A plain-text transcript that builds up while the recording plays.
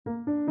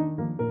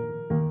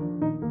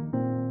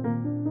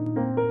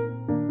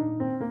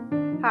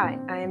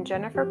I'm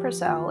Jennifer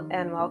Purcell,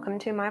 and welcome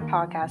to my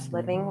podcast,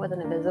 Living with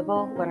an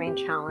Invisible Learning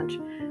Challenge,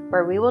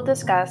 where we will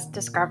discuss,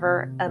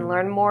 discover, and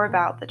learn more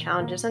about the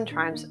challenges and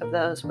triumphs of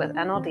those with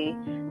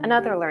NLD and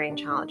other learning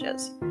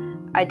challenges.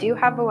 I do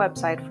have a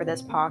website for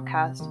this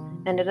podcast,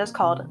 and it is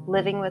called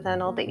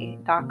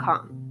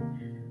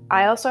livingwithnld.com.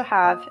 I also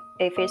have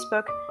a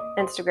Facebook,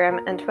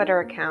 Instagram, and Twitter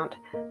account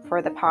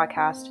for the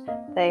podcast.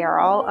 They are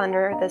all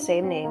under the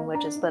same name,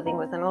 which is Living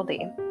with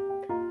NLD.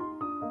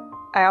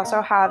 I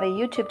also have a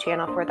YouTube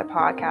channel for the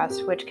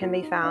podcast, which can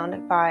be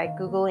found by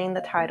Googling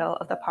the title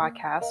of the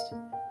podcast,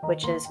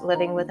 which is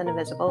Living with an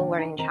Invisible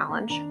Learning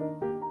Challenge.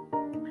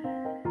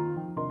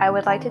 I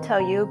would like to tell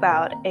you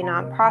about a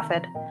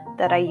nonprofit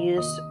that I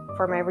use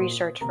for my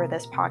research for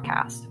this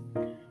podcast.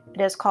 It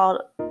is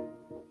called the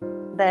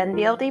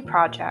NVLD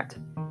Project,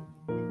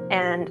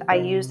 and I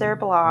use their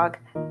blog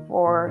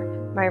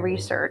for my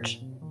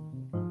research.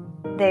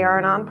 They are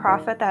a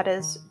nonprofit that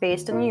is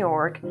based in New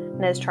York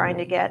and is trying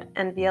to get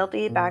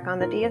NVLD back on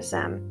the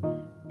DSM,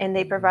 and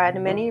they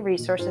provide many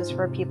resources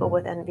for people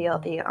with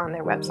NVLD on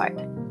their website.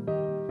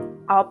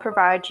 I'll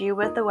provide you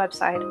with the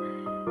website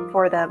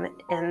for them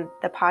in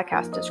the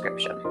podcast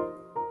description.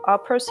 All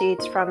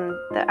proceeds from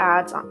the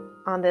ads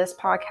on this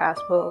podcast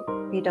will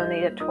be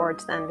donated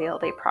towards the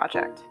NVLD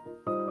project.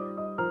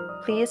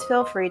 Please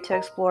feel free to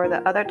explore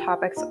the other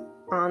topics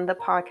on the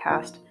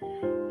podcast,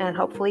 and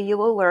hopefully you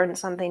will learn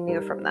something new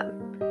from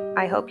them.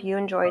 I hope you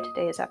enjoy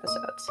today's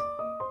episodes.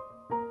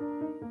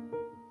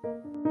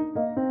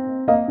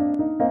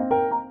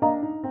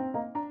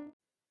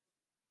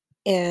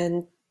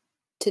 And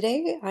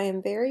today I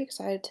am very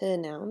excited to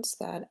announce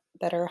that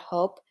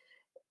BetterHelp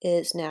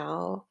is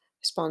now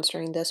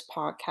sponsoring this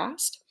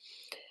podcast.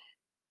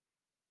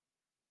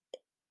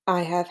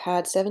 I have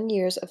had 7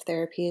 years of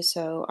therapy,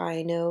 so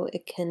I know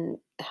it can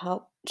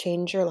help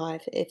change your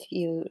life if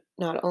you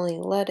not only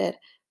let it,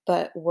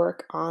 but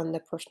work on the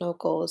personal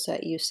goals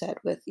that you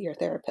set with your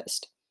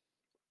therapist.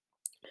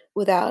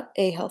 Without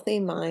a healthy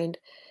mind,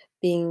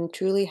 being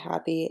truly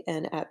happy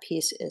and at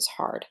peace is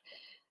hard.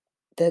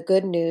 The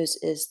good news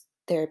is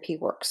therapy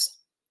works.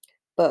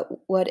 But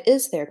what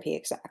is therapy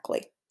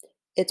exactly?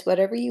 It's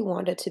whatever you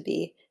want it to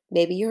be.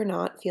 Maybe you're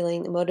not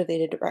feeling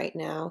motivated right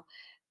now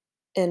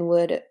and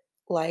would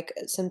like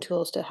some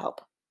tools to help.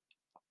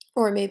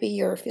 Or maybe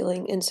you're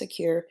feeling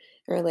insecure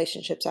in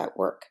relationships at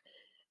work,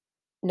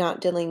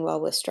 not dealing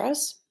well with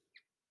stress.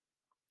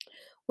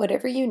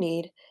 Whatever you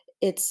need,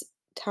 it's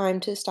time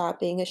to stop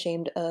being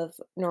ashamed of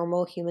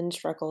normal human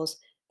struggles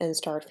and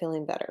start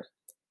feeling better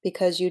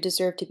because you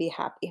deserve to be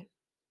happy.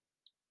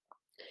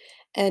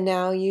 And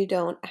now you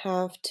don't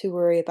have to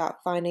worry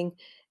about finding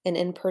an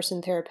in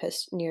person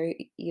therapist near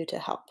you to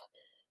help.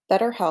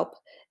 BetterHelp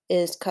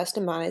is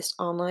customized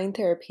online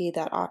therapy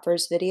that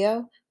offers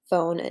video,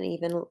 phone, and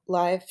even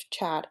live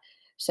chat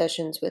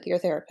sessions with your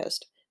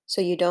therapist, so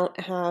you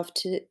don't have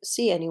to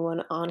see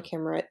anyone on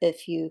camera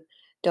if you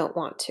don't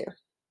want to.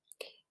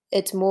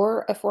 It's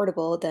more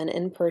affordable than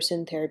in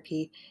person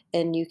therapy,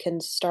 and you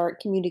can start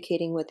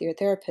communicating with your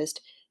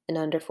therapist in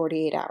under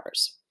 48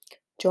 hours.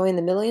 Join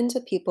the millions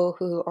of people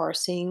who are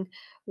seeing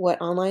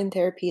what online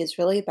therapy is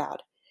really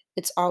about.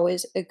 It's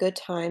always a good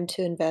time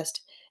to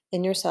invest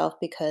in yourself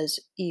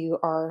because you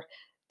are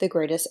the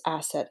greatest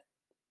asset.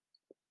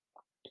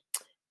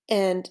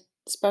 And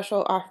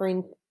special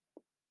offering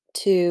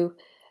to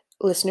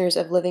listeners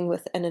of Living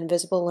with an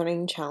Invisible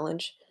Learning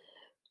Challenge.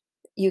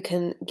 You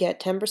can get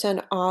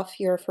 10% off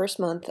your first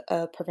month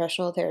of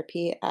professional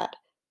therapy at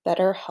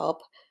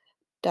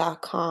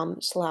betterhelp.com/.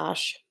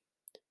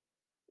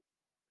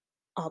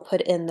 I'll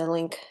put in the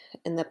link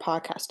in the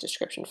podcast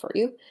description for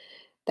you.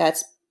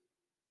 That's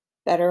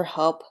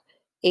BetterHelp,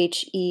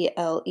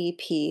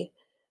 HELEP.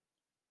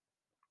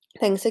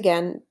 Thanks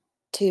again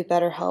to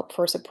BetterHelp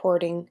for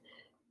sponsoring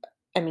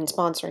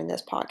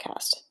this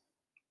podcast.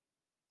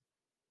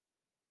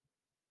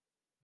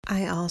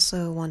 I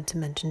also want to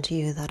mention to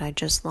you that I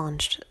just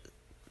launched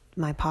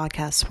my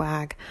podcast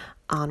swag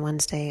on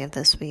Wednesday of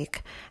this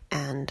week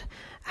and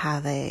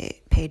have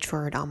a page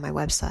for it on my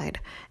website,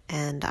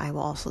 and I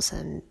will also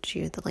send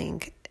you the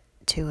link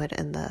to it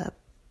in the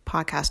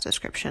podcast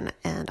description,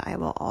 and I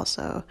will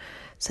also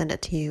send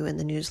it to you in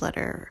the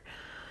newsletter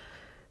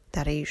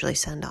that I usually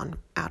send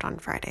out on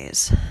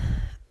Fridays.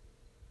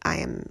 I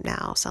am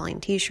now selling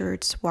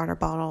t-shirts, water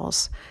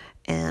bottles,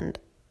 and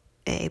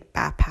a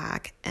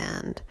backpack,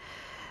 and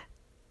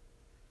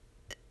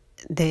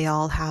they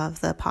all have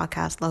the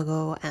podcast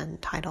logo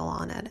and title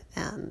on it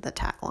and the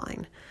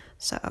tagline.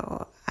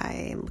 So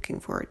I'm looking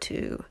forward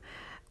to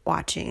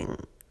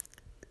watching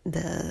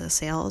the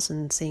sales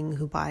and seeing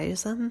who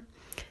buys them,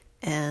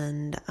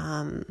 and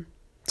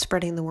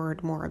spreading the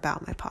word more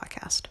about my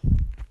podcast.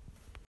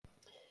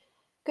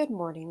 Good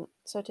morning.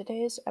 So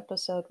today's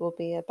episode will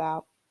be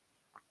about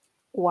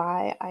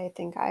why I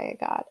think I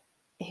got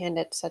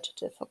handed such a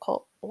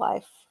difficult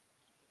life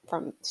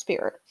from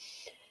Spirit.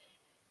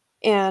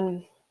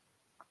 And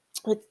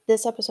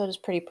this episode is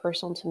pretty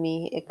personal to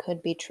me. It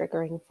could be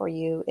triggering for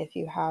you if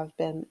you have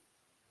been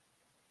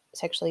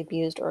sexually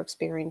abused or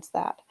experienced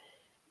that.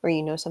 or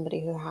you know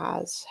somebody who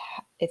has,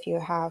 if you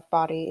have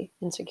body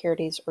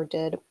insecurities or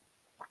did,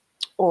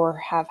 or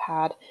have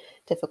had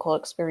difficult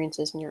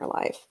experiences in your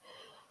life.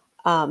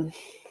 Um,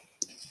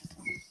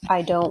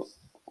 I don't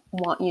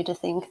want you to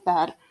think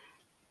that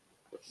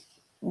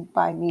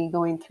by me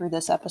going through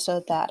this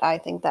episode that I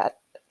think that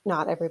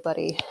not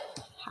everybody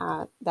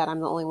that I'm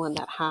the only one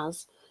that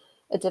has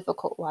a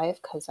difficult life,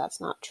 because that's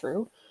not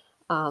true.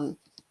 Um,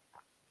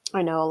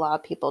 I know a lot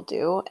of people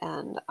do,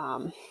 and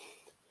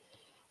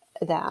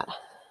that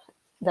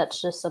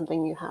that's just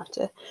something you have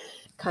to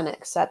kind of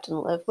accept and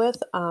live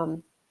with.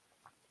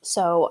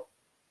 So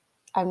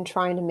I'm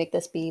trying to make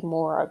this be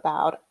more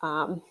about,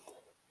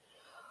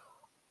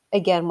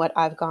 again, what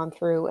I've gone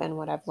through and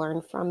what I've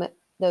learned from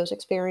those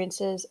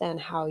experiences, and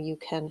how you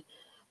can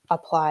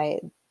apply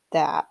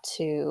that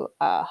to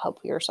help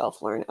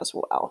yourself learn as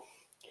well.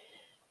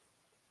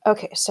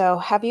 Okay, so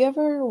have you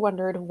ever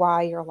wondered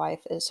why your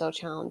life is so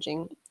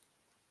challenging,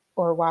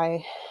 or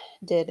why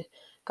did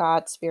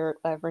God, Spirit,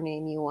 whatever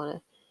name you want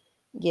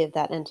to give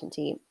that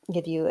entity,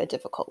 give you a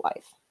difficult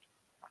life?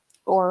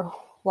 Or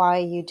why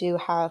you do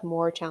have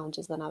more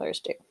challenges than others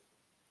do?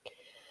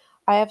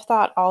 I have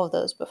thought all of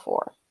those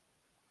before,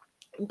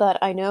 but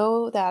I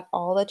know that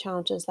all the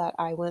challenges that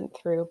I went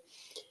through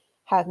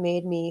have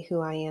made me who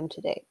I am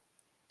today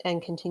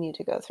and continue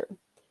to go through.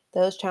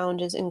 Those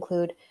challenges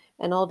include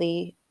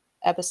NLD,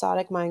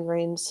 episodic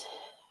migraines,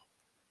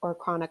 or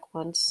chronic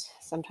ones,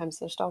 sometimes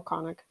they're still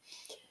chronic,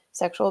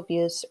 sexual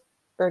abuse,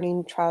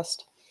 earning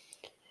trust,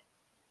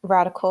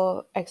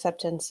 radical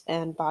acceptance,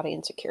 and body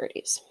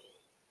insecurities.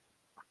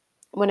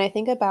 When I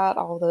think about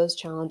all those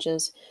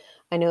challenges,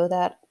 I know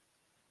that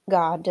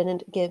God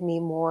didn't give me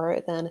more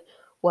than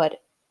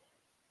what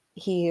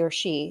he or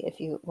she, if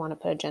you want to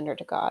put a gender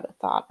to God,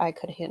 thought I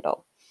could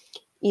handle,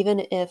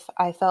 even if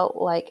I felt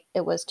like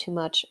it was too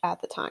much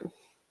at the time.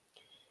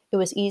 It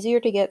was easier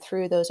to get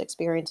through those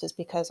experiences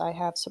because I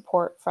have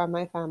support from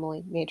my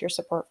family, major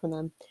support from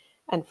them,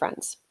 and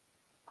friends.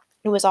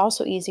 It was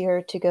also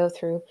easier to go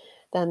through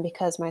them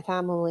because my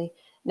family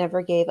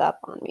never gave up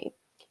on me.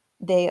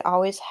 They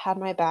always had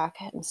my back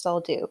and still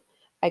do.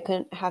 I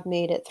couldn't have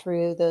made it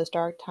through those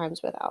dark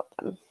times without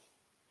them.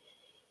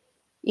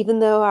 Even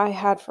though I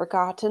had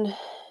forgotten,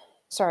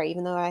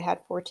 even though I had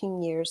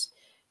 14 years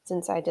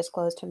since I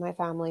disclosed to my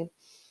family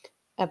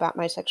about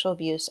my sexual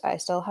abuse, I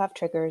still have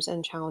triggers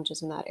and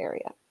challenges in that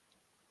area.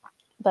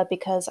 But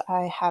because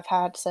I have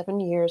had 7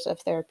 years of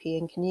therapy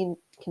and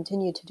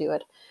continue to do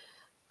it,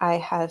 I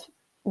have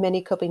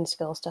many coping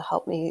skills to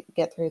help me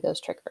get through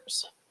those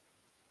triggers.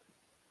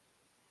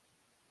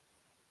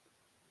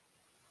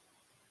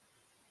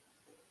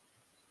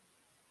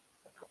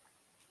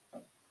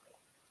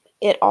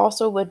 It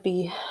also would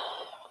be,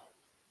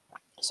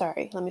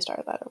 let me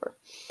start that over.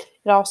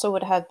 It also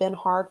would have been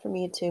hard for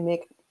me to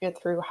make it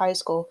through high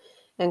school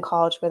and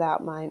college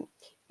without my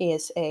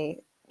ESA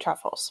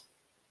truffles.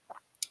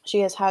 She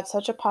has had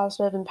such a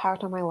positive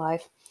impact on my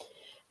life,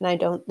 and I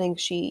don't think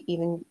she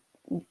even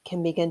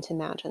can begin to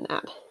imagine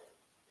that.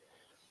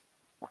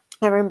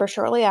 I remember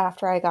shortly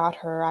after I got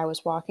her, I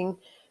was walking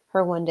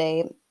her one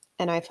day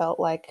and I felt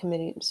like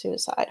committing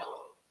suicide.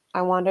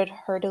 I wanted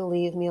her to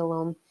leave me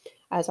alone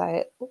as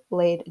I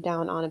laid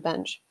down on a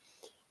bench.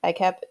 I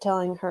kept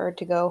telling her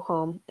to go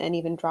home and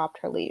even dropped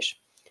her leash,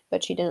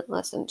 but she didn't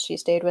listen. She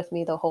stayed with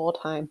me the whole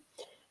time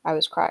I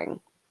was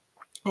crying.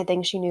 I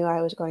think she knew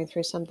I was going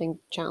through something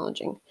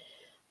challenging.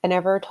 I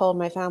never told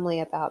my family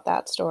about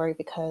that story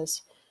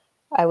because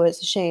I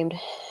was ashamed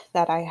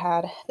that I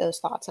had those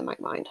thoughts in my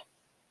mind.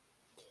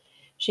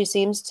 She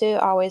seems to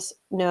always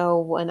know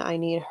when I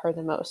need her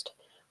the most.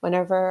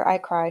 Whenever I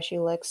cry, she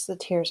licks the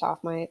tears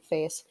off my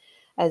face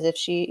as if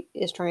she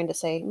is trying to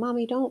say,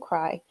 "Mommy, don't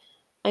cry.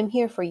 I'm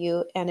here for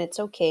you, and it's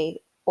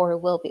okay, or it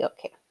will be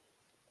okay."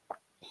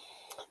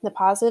 The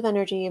positive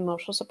energy,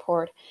 emotional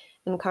support,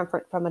 and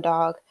comfort from a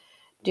dog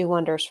do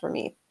wonders for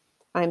me.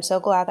 I am so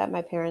glad that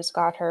my parents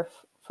got her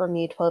for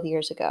me 12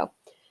 years ago.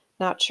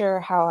 Not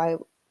sure how I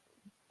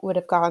would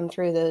have gone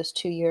through those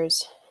 2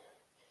 years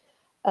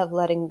of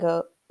letting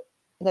go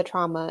the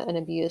trauma and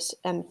abuse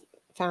and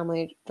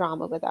family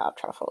drama without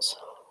truffles.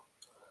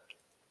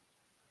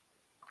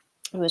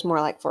 It was more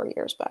like 4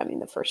 years, but I mean,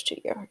 the first 2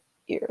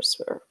 years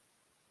were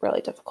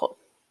really difficult.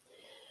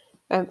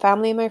 My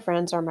family and my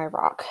friends are my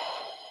rock,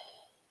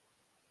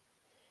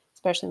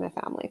 especially my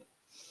family.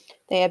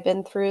 They have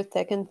been through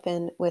thick and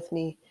thin with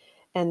me,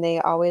 and they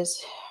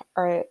always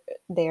are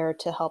there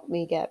to help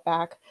me get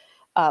back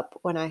up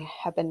when I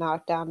have been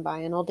knocked down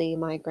by NLD,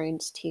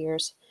 migraines,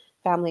 tears,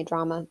 family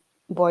drama,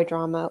 boy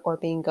drama, or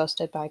being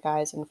ghosted by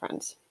guys and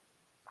friends.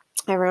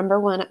 I remember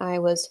when I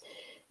was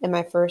in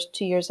my first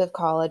 2 years of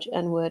college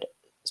and would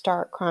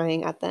start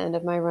crying at the end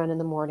of my run in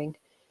the morning.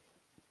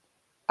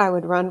 I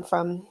would run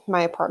from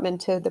my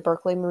apartment to the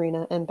Berkeley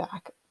Marina and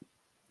back.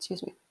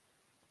 Excuse me.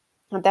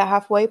 At that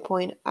halfway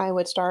point, I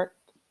would start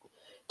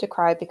to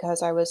cry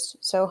because I was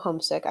so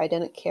homesick. I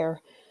didn't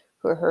care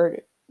who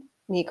heard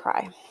me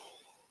cry.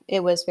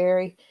 It was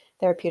very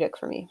therapeutic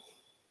for me.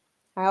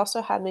 I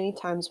also had many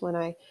times when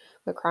I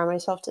would cry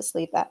myself to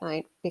sleep at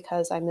night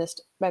because I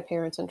missed my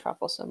parents and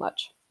travel so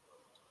much.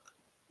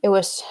 It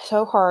was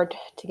so hard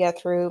to get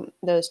through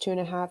those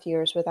 2.5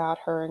 years without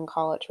her in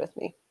college with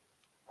me.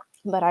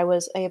 But I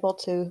was able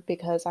to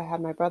because I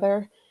had my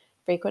brother,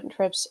 frequent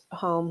trips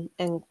home,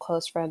 and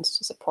close friends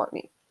to support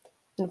me.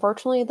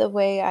 Unfortunately, the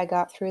way I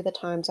got through the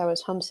times I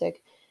was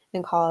homesick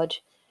in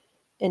college,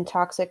 in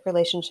toxic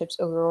relationships,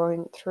 or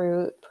going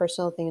through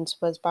personal things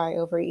was by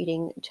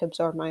overeating to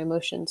absorb my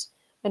emotions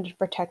and to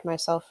protect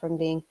myself from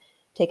being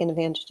taken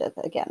advantage of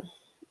again.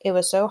 It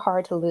was so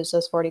hard to lose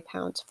those 40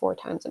 pounds 4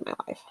 times in my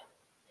life.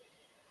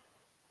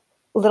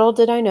 Little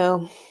did I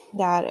know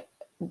that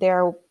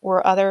there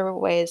were other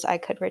ways I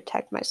could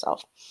protect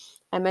myself.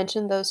 I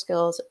mentioned those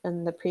skills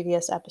in the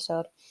previous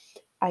episode.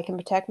 I can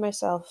protect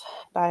myself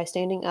by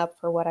standing up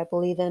for what I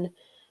believe in,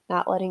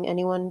 not letting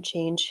anyone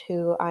change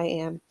who I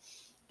am,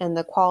 and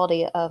the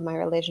quality of my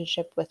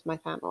relationship with my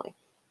family.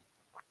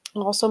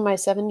 Also, my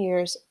 7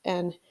 years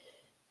and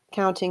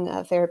counting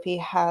of therapy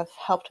have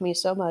helped me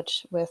so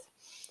much with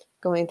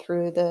going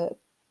through the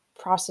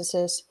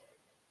processes,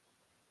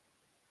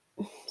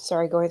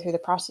 going through the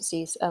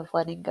processes of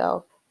letting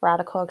go,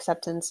 radical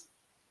acceptance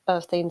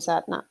of things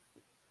that not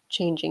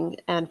changing,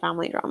 and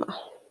family drama.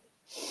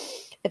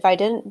 If I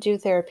didn't do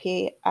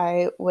therapy,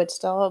 I would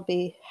still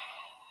be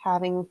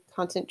having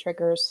constant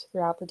triggers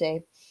throughout the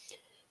day.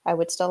 I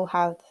would still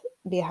have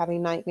be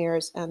having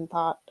nightmares and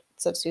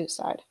thoughts of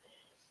suicide.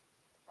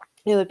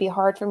 It would be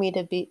hard for me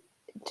to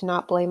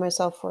not blame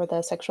myself for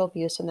the sexual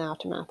abuse and the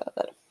aftermath of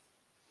it.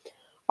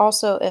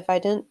 Also, if I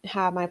didn't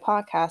have my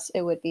podcast,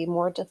 it would be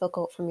more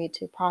difficult for me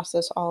to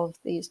process all of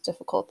these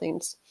difficult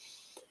things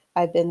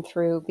I've been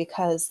through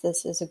because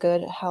this is a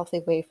good, healthy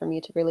way for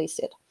me to release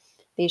it.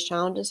 These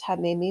challenges have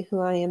made me who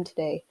I am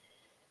today,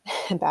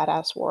 a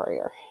badass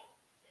warrior.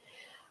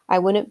 I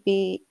wouldn't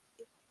be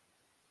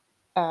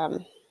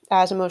um,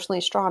 as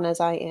emotionally strong as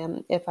I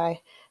am if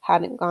I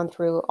hadn't gone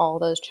through all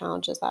those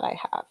challenges that I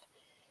have.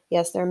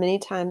 Yes, there are many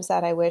times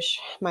that I wish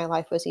my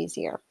life was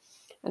easier,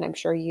 and I'm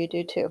sure you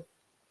do too.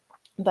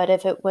 But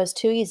if it was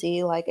too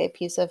easy, like a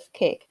piece of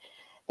cake,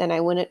 then I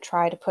wouldn't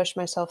try to push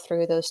myself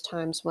through those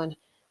times when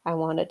I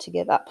wanted to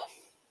give up.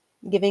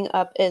 Giving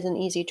up is an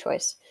easy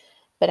choice,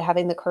 but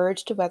having the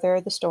courage to weather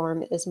the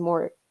storm is a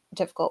more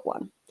difficult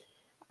one.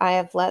 I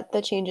have let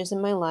the changes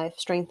in my life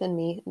strengthen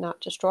me,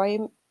 not destroy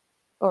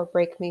or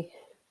break me.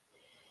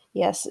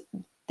 Yes,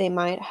 they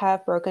might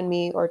have broken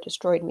me or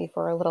destroyed me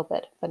for a little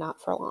bit, but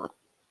not for long.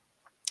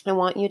 I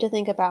want you to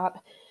think about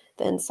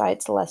the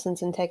insights,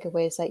 lessons, and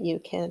takeaways that you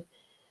can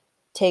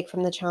take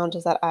from the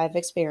challenges that I've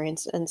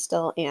experienced and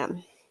still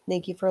am.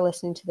 Thank you for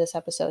listening to this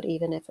episode,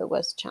 even if it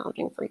was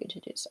challenging for you to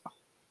do so.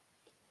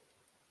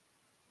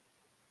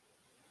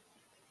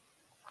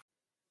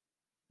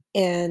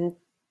 And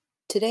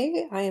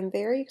today I am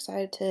very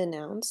excited to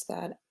announce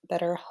that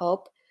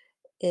BetterHelp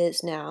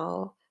is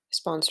now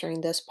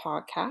sponsoring this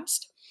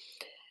podcast.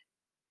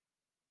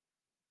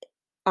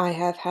 I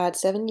have had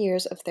 7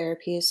 years of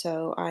therapy,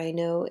 so I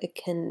know it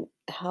can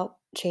help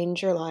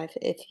change your life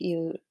if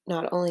you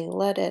not only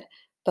let it,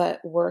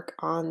 but work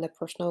on the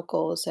personal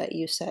goals that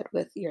you set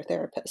with your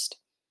therapist.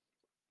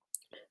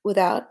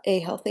 Without a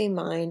healthy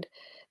mind,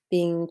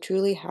 being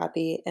truly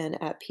happy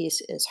and at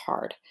peace is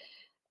hard.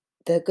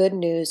 The good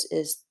news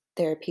is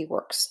therapy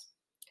works.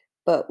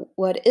 But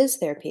what is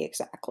therapy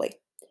exactly?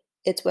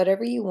 It's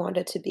whatever you want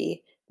it to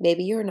be.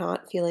 Maybe you're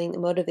not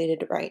feeling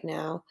motivated right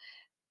now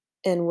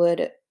and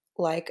would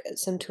like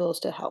some tools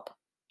to help.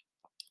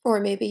 Or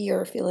maybe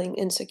you're feeling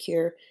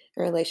insecure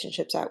in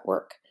relationships at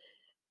work,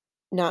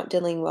 not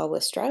dealing well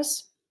with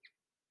stress.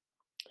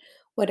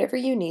 Whatever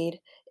you need,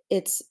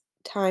 it's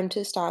time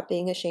to stop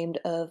being ashamed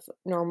of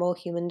normal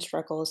human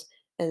struggles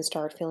and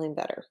start feeling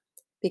better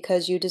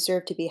because you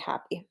deserve to be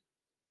happy.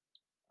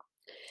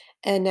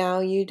 And now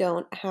you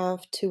don't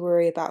have to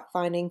worry about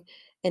finding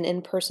an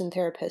in person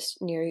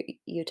therapist near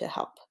you to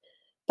help.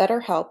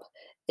 BetterHelp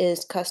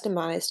is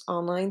customized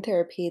online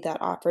therapy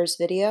that offers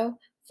video,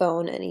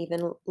 phone, and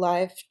even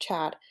live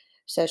chat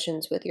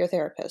sessions with your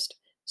therapist.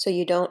 So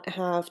you don't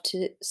have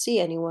to see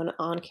anyone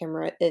on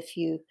camera if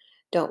you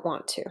don't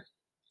want to.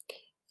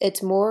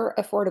 It's more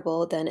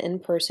affordable than in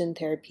person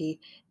therapy,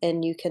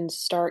 and you can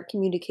start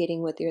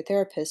communicating with your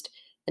therapist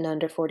in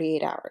under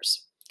 48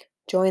 hours.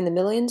 Join the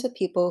millions of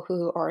people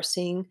who are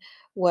seeing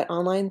what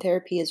online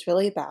therapy is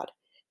really about.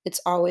 It's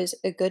always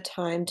a good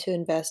time to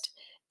invest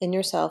in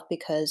yourself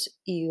because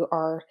you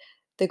are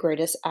the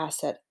greatest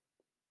asset.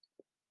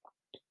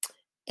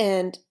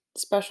 And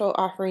special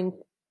offering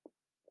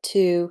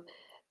to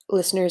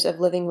listeners of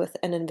Living with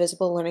an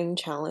Invisible Learning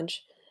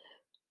Challenge.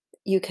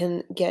 You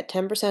can get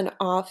 10%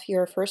 off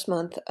your first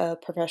month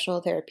of professional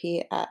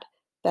therapy at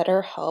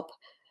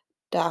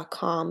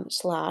betterhelp.com/.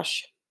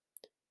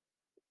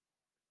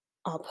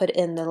 I'll put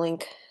in the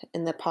link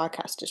in the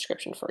podcast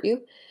description for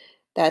you.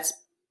 That's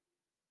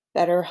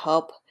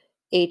BetterHelp,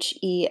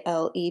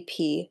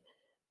 HELEP.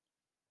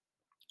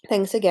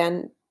 Thanks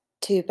again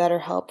to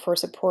BetterHelp for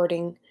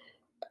sponsoring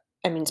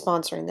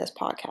this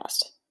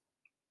podcast.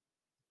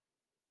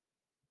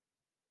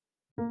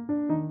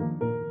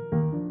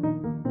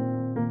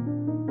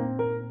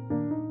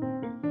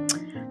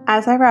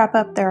 As I wrap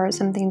up, there are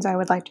some things I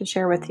would like to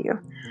share with you.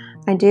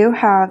 I do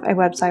have a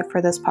website for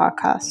this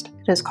podcast.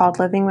 It is called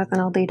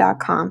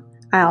livingwithnld.com.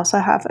 I also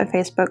have a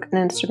Facebook and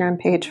Instagram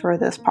page for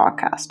this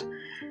podcast.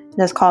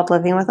 It is called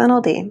Living with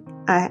NLD.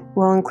 I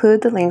will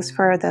include the links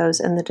for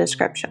those in the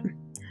description.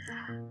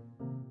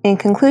 In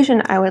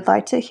conclusion, I would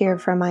like to hear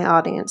from my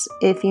audience.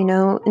 If you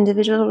know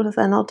individuals with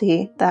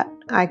NLD that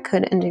I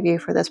could interview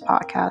for this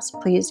podcast,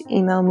 please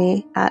email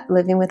me at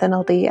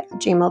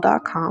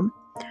livingwithnld@gmail.com.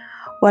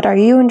 What are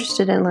you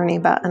interested in learning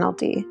about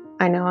NLD?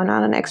 I know I'm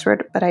not an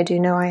expert, but I do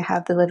know I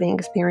have the living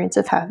experience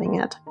of having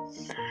it.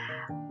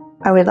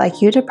 I would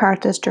like you to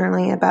practice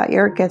journaling about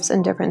your gifts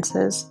and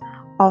differences.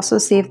 Also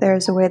see if there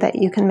is a way that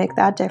you can make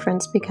that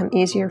difference become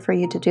easier for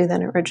you to do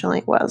than it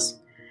originally was.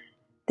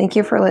 Thank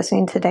you for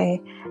listening today,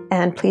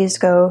 and please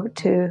go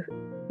to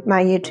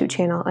my YouTube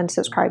channel and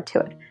subscribe to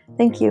it.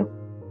 Thank you.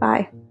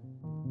 Bye.